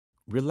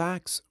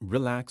Relax,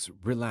 Relax,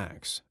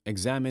 Relax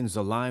examines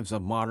the lives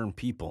of modern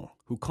people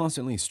who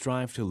constantly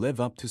strive to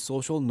live up to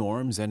social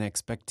norms and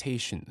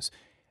expectations,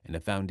 and the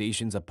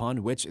foundations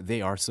upon which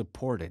they are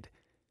supported.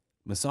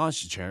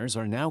 Massage chairs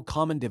are now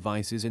common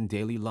devices in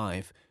daily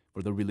life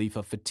for the relief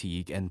of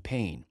fatigue and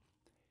pain.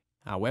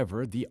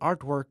 However, the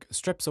artwork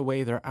strips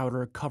away their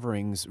outer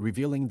coverings,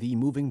 revealing the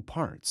moving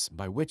parts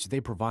by which they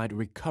provide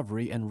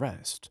recovery and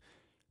rest.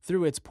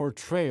 Through its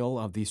portrayal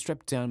of the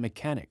stripped down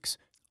mechanics,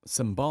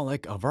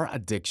 symbolic of our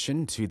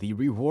addiction to the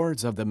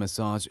rewards of the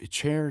massage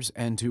chairs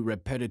and to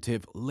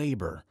repetitive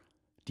labor,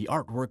 the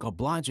artwork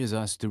obliges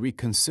us to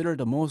reconsider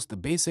the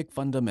most basic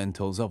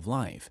fundamentals of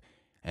life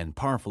and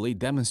powerfully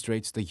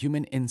demonstrates the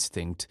human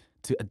instinct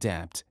to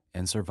adapt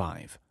and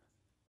survive.